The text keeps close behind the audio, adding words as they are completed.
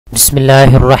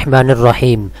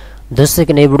बिस्मिल्लाहिर्रहमानिर्रहीम। दोस्तों,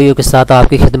 एक नई वीडियो के साथ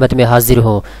आपकी खिदमत में हाजिर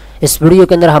हूँ। इस वीडियो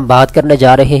के अंदर हम बात करने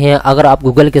जा रहे हैं, अगर आप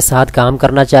गूगल के साथ काम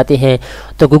करना चाहते हैं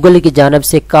तो गूगल की जानिब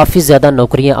से काफ़ी ज़्यादा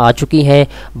नौकरियां आ चुकी हैं,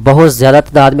 बहुत ज़्यादा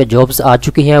तादाद में जॉब्स आ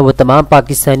चुकी हैं। वो तमाम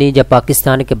पाकिस्तानी या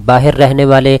पाकिस्तान के बाहर रहने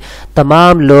वाले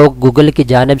तमाम लोग गूगल की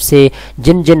जानिब से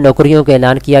जिन जिन नौकरियों का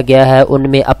ऐलान किया गया है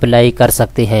उनमें अप्लाई कर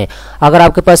सकते हैं। अगर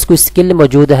आपके पास कोई स्किल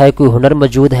मौजूद है, कोई हुनर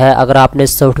मौजूद है, अगर आपने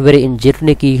सॉफ्टवेयर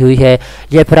इंजीनियरिंग की हुई है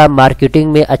या फिर आप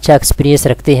मार्केटिंग में अच्छा एक्सपीरियंस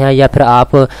रखते हैं या फिर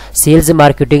आप सेल्स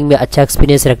मार्केटिंग में अच्छा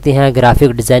एक्सपीरियंस रखते हैं,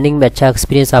 ग्राफिक डिजाइनिंग में अच्छा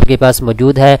एक्सपीरियंस आपके पास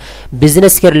मौजूद है,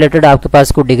 बिजनेस के रिलेटेड आपके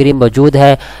पास कोई डिग्री मौजूद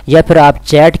है, या फिर आप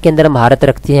चैट के अंदर महारत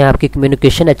रखते हैं, आपकी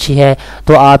कम्युनिकेशन अच्छी है,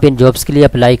 तो आप इन जॉब्स के लिए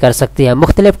अप्लाई कर सकते हैं।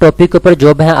 मुख्तलिफ टॉपिक के ऊपर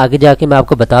जॉब है, आगे जाके मैं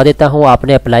आपको बता देता हूँ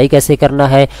आपने अप्लाई कैसे करना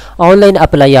है। ऑनलाइन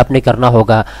अप्लाई आपने करना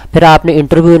होगा, फिर आपने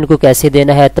इंटरव्यू इनको कैसे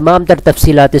देना है, तमाम तर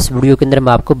तफसीलात इस वीडियो के अंदर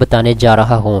मैं आपको बताने जा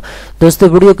रहा हूँ। दोस्तों,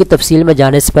 वीडियो की तफसील में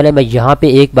जाने से पहले मैं यहाँ पे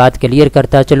एक बात क्लियर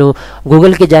करता चलूँ,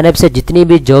 गूगल की जानिब से जितनी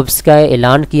भी जॉब्स का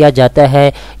ऐलान किया जाता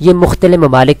है ये मुख्तलिफ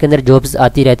ममालिक के अंदर जॉब्स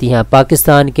आती रहती हैं।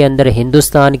 पाकिस्तान के अंदर,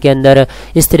 हिंदुस्तान के अंदर,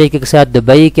 इस तरीके के साथ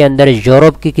दुबई के अंदर,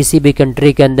 यूरोप की किसी भी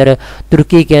कंट्री के अंदर,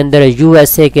 तुर्की के अंदर,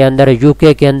 यूएसए के अंदर,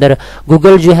 यूके के अंदर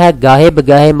गूगल जो है गाहे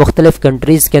बगाहे मुख्तलिफ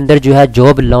कंट्रीज के अंदर जो है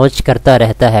जॉब लॉन्च करता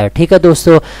रहता है। ठीक है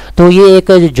दोस्तों, तो ये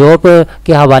एक जॉब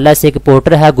के हवाला से एक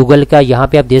पोर्टल है गूगल का, यहाँ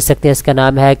पे आप देख सकते हैं, इसका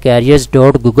नाम है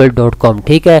careers.google.com।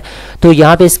 ठीक है, तो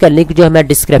यहाँ पे इसका लिंक जो है मैं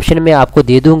डिस्क्रिप्शन में आपको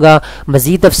दे दूंगा।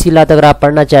 मजीद तफसीलात अगर आप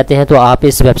पढ़ना चाहते हैं तो आप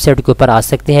इस वेबसाइट के ऊपर आ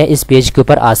सकते हैं, इस पेज के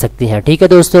ऊपर आ सकते हैं। ठीक है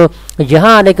दोस्तों,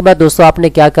 यहाँ आने के बाद दोस्तों आपने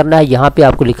क्या करना है, यहाँ पे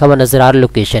आपको लिखा हुआ नजर आ रहा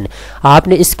लोकेशन,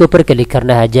 आपने इसके ऊपर क्लिक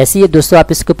करना है। जैसे ही दोस्तों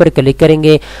आप इसके ऊपर क्लिक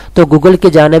करेंगे तो गूगल की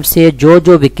जानिब से जो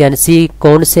जो वैकेंसी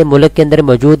कौन से मुल्क के अंदर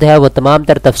मौजूद है वो तमाम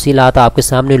तर तफसीलात आपके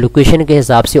सामने लोकेशन के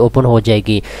हिसाब से ओपन हो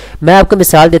जाएगी। मैं आपको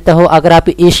मिसाल देता हूँ, अगर आप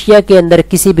एशिया के अंदर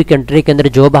किसी भी कंट्री के अंदर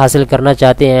जॉब हासिल करना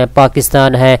चाहते हैं,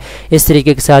 पाकिस्तान है, इस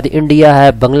तरीके के साथ इंडिया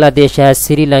है, बांग्लादेश है,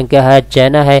 श्रीलंका है,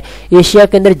 चाइना है, एशिया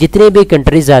के अंदर जितने भी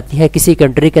कंट्रीज आती है, किसी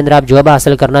कंट्री के अंदर आप जॉब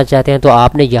हासिल करना चाहते हैं तो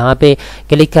आपने यहाँ पे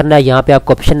क्लिक करना है। यहाँ पे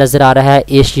आपको ऑप्शन नजर आ रहा है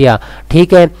एशिया।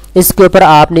 ठीक है, इसके ऊपर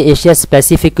आपने एशिया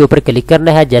स्पेसिफिक के ऊपर क्लिक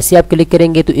करना है। जैसे आप क्लिक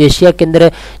करेंगे तो एशिया के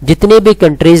अंदर जितने भी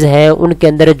कंट्रीज हैं उनके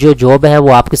अंदर जो जॉब है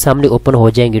वो आपके सामने ओपन हो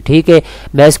जाएंगी। ठीक है,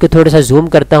 मैं इसको थोड़ा सा जूम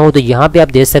करता हूँ तो यहाँ पे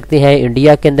आप देख सकते हैं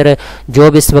इंडिया के अंदर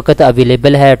जॉब इस वक्त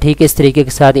अवेलेबल है। ठीक है, इस तरीके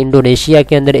के साथ इंडोनेशिया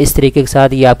के अंदर, इस तरीके के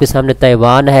साथ ये आपके सामने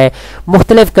ताइवान है,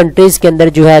 मुख्तलिफ कंट्रीज के अंदर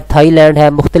जो है, थाईलैंड है,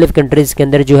 मुख्तलिफ कंट्रीज के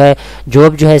अंदर जो है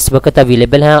जॉब जो है इस वक्त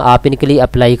अवेलेबल है, आप इनके लिए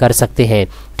अप्लाई कर सकते हैं।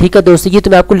 ठीक है दोस्तों, ये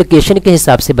तो मैं आपको लोकेशन के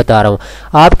हिसाब से बता रहा हूँ।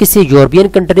 आप किसी यूरोपियन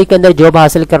कंट्री के अंदर जॉब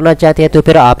हासिल करना चाहते हैं तो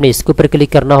फिर आपने इसके ऊपर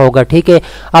क्लिक करना होगा। ठीक है,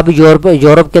 अब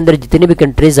यूरोप के अंदर जितनी भी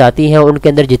कंट्रीज आती हैं उनके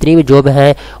अंदर जितनी भी जॉब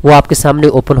हैं वो आपके सामने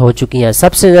ओपन हो चुकी हैं।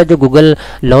 सबसे ज़्यादा जो गूगल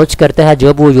लॉन्च करता है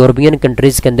जॉब वो यूरोपियन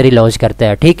कंट्रीज के अंदर ही लॉन्च करता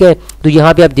है। ठीक है, तो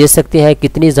यहाँ पे आप देख सकते हैं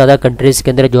कितनी ज़्यादा कंट्रीज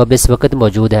के अंदर जॉब इस वक्त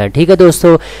मौजूद है। ठीक है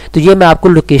दोस्तों, तो ये मैं आपको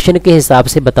लोकेशन के हिसाब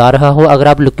से बता रहा हूँ। अगर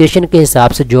आप लोकेशन के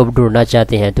हिसाब से जॉब ढूंढना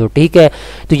चाहते हैं तो ठीक है,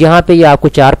 तो यहाँ पे ये आपको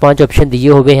 4-5 ऑप्शन दिए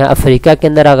हुए हैं। अफ्रीका के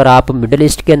अंदर अगर आप मिडिल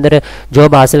ईस्ट के अंदर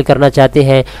जॉब हासिल करना चाहते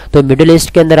हैं तो मिडिल ईस्ट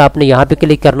के अंदर आपने यहाँ पे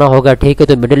क्लिक करना होगा। ठीक है,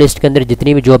 तो मिडिल ईस्ट के अंदर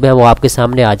जितनी भी जॉब है वो आपके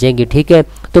सामने आ जाएंगी। ठीक है,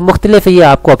 तो मुख्तलिफ ये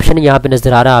आपको ऑप्शन यहाँ पे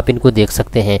नजर आ रहा है, आप इनको देख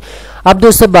सकते हैं। अब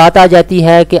दोस्तों बात आ जाती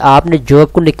है कि आपने जॉब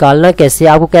को निकालना कैसे,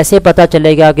 आपको कैसे पता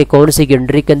चलेगा कि कौन सी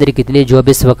कंट्री के अंदर कितनी जॉब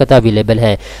इस वक्त अवेलेबल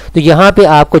है। तो यहाँ पे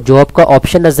आपको जॉब का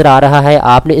ऑप्शन नजर आ रहा है,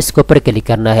 आपने इसके ऊपर क्लिक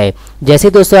करना है। जैसे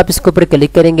दोस्तों आप इसके ऊपर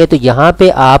क्लिक करेंगे तो यहाँ पे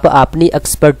आप अपनी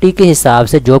एक्सपर्टी के हिसाब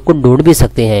से जॉब को ढूंढ भी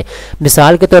सकते हैं।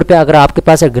 मिसाल के तौर पे अगर आपके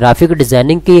पास ग्राफिक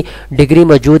डिजाइनिंग की डिग्री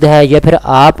मौजूद है या फिर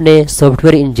आपने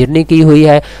सॉफ्टवेयर इंजीनियरिंग की हुई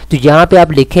है तो यहाँ पे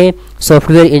आप लिखें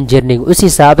सॉफ्टवेयर इंजीनियरिंग, उस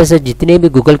हिसाब से जितने भी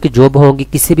गूगल की जॉब होंगी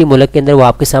किसी भी मुल्क के अंदर वो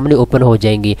आपके सामने ओपन हो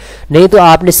जाएंगी। नहीं तो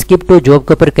आपने स्किप टू जॉब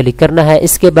के ऊपर क्लिक करना है,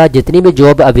 इसके बाद जितनी भी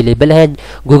जॉब अवेलेबल है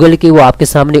गूगल की वो आपके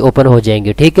सामने ओपन हो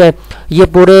जाएंगी। ठीक है, ये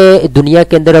पूरे दुनिया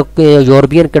के अंदर,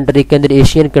 यूरोपियन कंट्री के अंदर,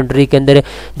 एशियन कंट्री के अंदर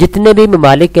जितने भी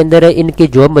ममालिक के अंदर इनकी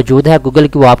जॉब मौजूद है गूगल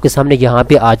की वो आपके सामने यहाँ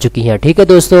पे आ चुकी हैं। ठीक है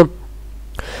दोस्तों,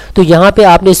 तो यहाँ पे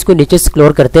आपने इसको नीचे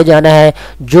स्क्रॉल करते जाना है।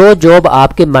 जो जॉब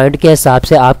आपके माइंड के हिसाब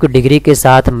से आपकी डिग्री के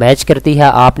साथ मैच करती है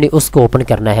आपने उसको ओपन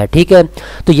करना है। ठीक है,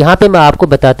 तो यहाँ पे मैं आपको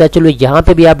बताता चलो, यहाँ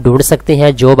पे भी आप ढूंढ सकते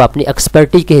हैं जॉब अपनी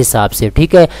एक्सपर्टी के हिसाब से।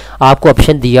 ठीक है, आपको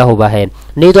ऑप्शन दिया हुआ है।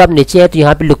 नहीं तो आप नीचे हैं तो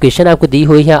यहाँ पे लोकेशन आपको दी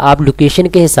हुई है, आप लोकेशन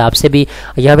के हिसाब से भी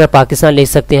यहाँ पे पाकिस्तान लिख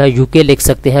सकते हैं, यूके लिख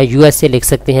सकते हैं, यूएसए लिख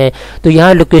सकते हैं। तो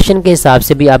यहाँ लोकेशन के हिसाब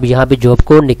से भी आप यहाँ पे जॉब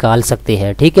को निकाल सकते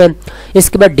हैं। ठीक है,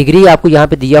 इसके बाद डिग्री आपको यहाँ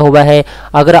पे दिया हुआ है,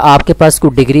 अगर आपके पास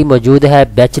कोई डिग्री मौजूद है,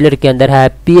 बैचलर के अंदर है,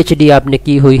 पीएचडी आपने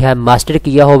की हुई है, मास्टर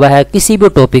किया हुआ है किसी भी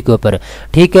टॉपिक के ऊपर,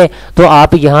 ठीक है, तो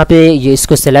आप यहाँ पे ये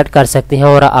इसको सेलेक्ट कर सकते हैं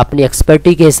और अपनी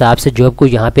एक्सपर्टी के हिसाब से जॉब को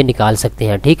यहाँ पे निकाल सकते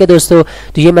हैं। ठीक है दोस्तों,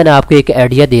 तो ये मैंने आपको एक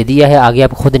आइडिया दे दिया है, आगे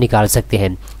आप खुद निकाल सकते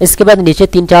हैं। इसके बाद नीचे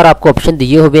 3-4 आपको ऑप्शन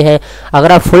दिए हुए हैं।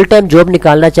 अगर आप फुल टाइम जॉब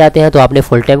निकालना चाहते हैं तो आपने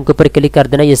फुल टाइम के ऊपर क्लिक कर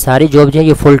देना। ये सारी जॉब जो है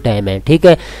ये फुल टाइम है, ठीक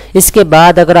है। इसके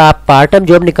बाद अगर आप पार्ट टाइम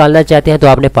जॉब निकालना चाहते हैं तो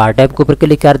आपने पार्ट टाइम के ऊपर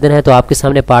क्लिक कर देना है। तो आपके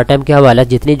सामने पार्ट टाइम के हवाले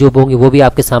जितनी जॉब होंगी वो भी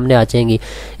आपके सामने आ जाएंगी।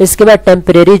 इसके बाद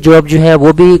टेम्परेरी जॉब जो है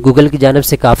वो भी गूगल की जानिब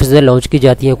से काफ़ी ज़्यादा लॉन्च की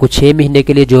जाती है। कुछ 6 महीने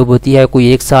के लिए जॉब होती है,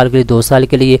 कोई 1 साल के लिए, 2 साल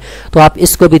के लिए, तो आप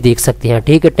इसको भी देख सकते हैं।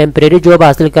 ठीक है, टेम्परेरी जॉब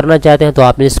हासिल करना चाहते हैं तो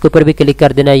आपने इसके ऊपर भी क्लिक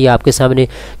कर देना है। ये आपके सामने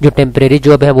जो टेम्परेरी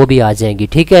जॉब है वो भी आ जाएंगी।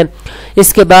 ठीक है,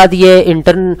 इसके बाद ये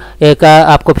इंटर्न का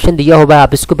आपको ऑप्शन दिया हुआ है,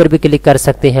 आप इसके ऊपर भी क्लिक कर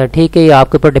सकते हैं। ठीक है, ये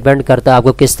आपके ऊपर डिपेंड करता है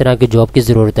आपको किस तरह की जॉब की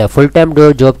ज़रूरत है। फुल टाइम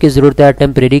जॉब की ज़रूरत है,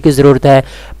 टेम्परेरी की ज़रूरत है,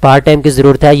 पार्ट टाइम की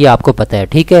ज़रूरत है, ये आपको पता है।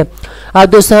 ठीक है, अब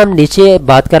दोस्तों हम नीचे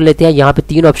बात कर लेते हैं। यहाँ पे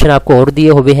 3 ऑप्शन आपको और दिए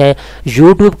हुए हैं।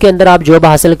 यूट्यूब के अंदर आप जॉब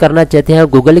हासिल करना चाहते हैं,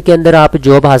 गूगल के अंदर आप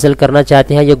जॉब हासिल करना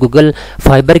चाहते हैं, या गूगल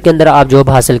फाइबर के अंदर आप जॉब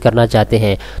हासिल करना चाहते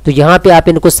हैं, तो यहाँ पे आप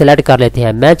इनको सेलेक्ट कर लेते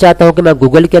हैं। मैं चाहता हूँ कि मैं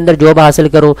गूगल के अंदर जॉब हासिल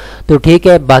करूँ, तो ठीक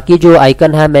है, बाकी जो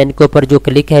आइकन है मैं इनके ऊपर जो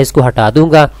क्लिक है इसको हटा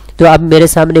दूंगा, तो अब मेरे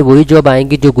सामने वही जॉब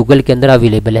आएंगी जो गूगल के अंदर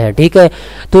अवेलेबल है। ठीक है,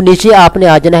 तो नीचे आपने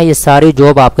आ जाना है, ये सारी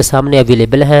जॉब आपके सामने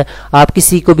अवेलेबल हैं, आप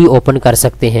किसी को भी ओपन कर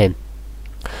सकते हैं।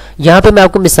 यहाँ पे मैं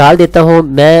आपको मिसाल देता हूँ,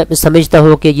 मैं समझता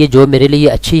हूँ कि ये जॉब मेरे लिए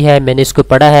अच्छी है, मैंने इसको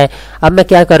पढ़ा है, अब मैं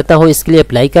क्या करता हूँ, इसके लिए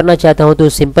अप्लाई करना चाहता हूँ, तो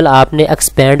सिंपल आपने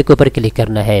एक्सपैंड के ऊपर क्लिक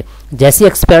करना है। जैसे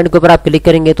एक्सपैंड के ऊपर आप क्लिक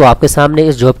करेंगे तो आपके सामने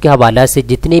इस जॉब के हवाला से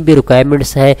जितनी भी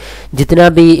रिक्वायरमेंट्स हैं, जितना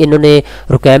भी इन्होंने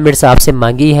रिक्वायरमेंट्स आपसे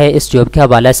मांगी है, इस जॉब के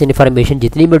हवाला से इन्फॉर्मेशन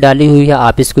जितनी भी डाली हुई है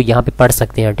आप इसको यहाँ पे पढ़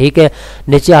सकते हैं। ठीक है,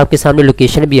 नीचे आपके सामने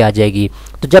लोकेशन भी आ जाएगी।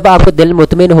 तो जब आपको दिल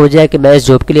मुतमिन हो जाए कि मैं इस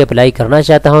जॉब के लिए अप्लाई करना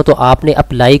चाहता हूँ, तो आपने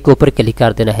अप्लाई के ऊपर क्लिक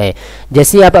कर देना है।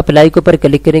 जैसे ही आप अप्लाई के ऊपर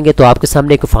क्लिक करेंगे तो आपके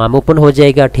सामने एक फॉर्म ओपन हो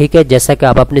जाएगा। ठीक है, जैसा कि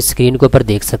आप अपनी स्क्रीन के ऊपर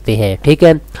देख सकते हैं। ठीक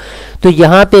है, तो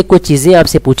यहाँ पे कुछ चीज़ें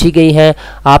आपसे पूछी गई हैं,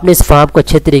 आपने इस फॉर्म को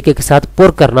अच्छे तरीके के साथ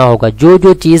पुर करना होगा। जो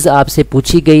जो चीज़ आपसे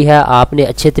पूछी गई है आपने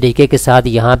अच्छे तरीके के साथ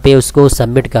यहाँ पे उसको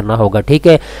सबमिट करना होगा। ठीक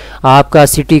है, आपका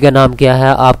सिटी का नाम क्या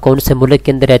है, आप कौन से मुल्क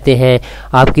के अंदर रहते हैं,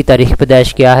 आपकी तारीख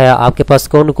पैदाइश क्या है, आपके पास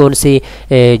कौन कौन सी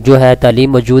जो है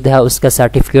तालीम मौजूद है, उसका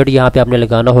सर्टिफिकेट यहाँ पे आपने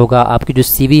लगाना होगा। आपकी जो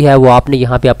CV है वो आपने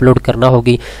यहाँ पे अपलोड करना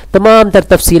होगी। तमाम तर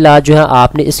तफसीलात जो है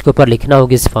आपने इसके ऊपर लिखना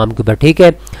होगी इस फॉर्म के ऊपर। ठीक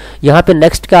है, यहाँ पे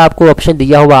नेक्स्ट का आपको ऑप्शन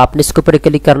दिया हुआ, आपने इसके ऊपर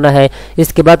क्लिक करना है।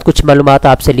 इसके बाद कुछ मालूमात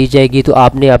आपसे ली जाएगी, तो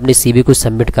आपने अपनी CV को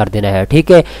सबमिट कर देना है।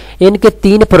 ठीक है, इनके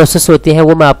 3 प्रोसेस होते हैं,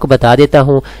 वो मैं आपको बता देता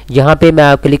हूँ। यहाँ पे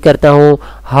मैं क्लिक करता हूँ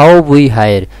हाउ वी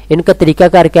हायर। इनका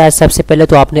तरीकाकार क्या है, सबसे पहले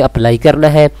तो आपने अप्लाई करना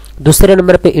है, दूसरे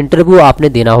नंबर पे इंटरव्यू आपने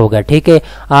देना होगा। ठीक है,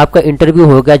 आपका इंटरव्यू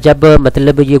होगा जब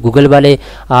मतलब ये गूगल वाले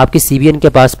आपकी CV इनके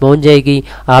पास पहुंच जाएगी,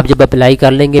 आप जब अप्लाई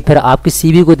कर लेंगे फिर आपकी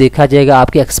CV को देखा जाएगा,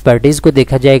 आपकी एक्सपर्टीज़ को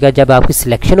देखा जाएगा। जब आपकी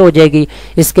सिलेक्शन हो जाएगी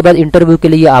इसके बाद इंटरव्यू के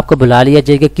लिए आपको बुला लिया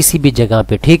जाएगा किसी भी जगह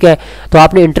पे। ठीक है, तो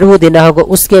आपने इंटरव्यू देना होगा,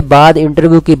 उसके बाद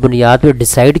इंटरव्यू की बुनियाद पर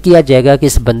डिसाइड किया जाएगा कि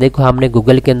इस बंदे को हमने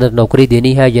गूगल के अंदर नौकरी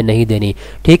देनी है या नहीं देनी।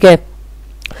 ठीक है,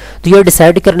 तो ये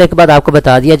डिसाइड करने के बाद आपको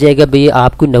बता दिया जाएगा भाई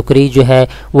आपकी नौकरी जो है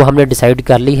वो हमने डिसाइड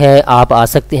कर ली है, आप आ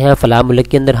सकते हैं फलां मुल्क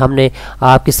के अंदर, हमने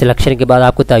आपकी सिलेक्शन के बाद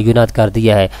आपको तय्युनात कर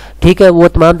दिया है। ठीक है, वो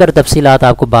तमाम तर तफसीलात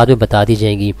आपको बाद में बता दी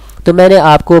जाएंगी। तो मैंने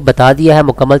आपको बता दिया है,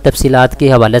 मुकम्मल तफसीलात के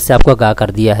हवाले से आपको आगाह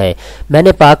कर दिया है।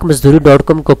 मैंने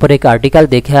pakmazdoori.com के ऊपर एक आर्टिकल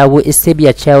देखा है, वो इससे भी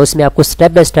अच्छा है। उसमें आपको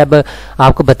स्टेप बाय स्टेप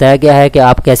आपको बताया गया है कि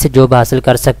आप कैसे जॉब हासिल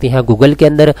कर सकते हैं गूगल के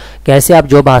अंदर, कैसे आप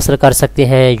जॉब हासिल कर सकते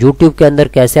हैं यूट्यूब के अंदर,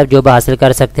 कैसे आप जॉब हासिल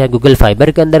कर सकते हैं गूगल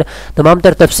फाइबर के अंदर। तमाम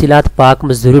तर तफसीलात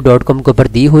pakmazdoori.com के ऊपर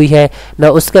दी हुई है, मैं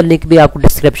उसका लिंक भी आपको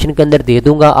डिस्क्रिप्शन के अंदर दे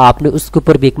दूंगा। आपने उसके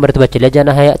ऊपर भी एक मरतबा चले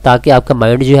जाना है ताकि आपका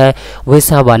माइंड जो है वो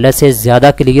इस हवाले से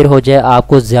ज़्यादा क्लियर हो जाए,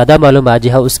 आपको ज़्यादा मालूम आ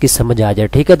जाए, उसकी समझ आ जाए।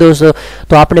 ठीक है दोस्तों,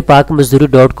 तो आपने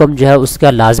pakmazdoori.com जो है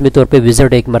उसका लाजमी तौर पे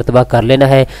विजिट एक मरतबा कर लेना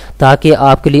है ताकि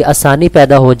आपके लिए आसानी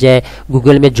पैदा हो जाए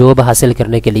गूगल में जॉब हासिल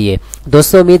करने के लिए।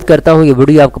 दोस्तों उम्मीद करता हूँ ये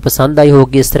वीडियो आपको पसंद आई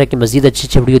होगी। इस तरह की मज़ीद अच्छी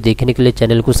अच्छी वीडियो देखने के लिए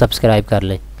चैनल को सब्सक्राइब कर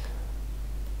लें।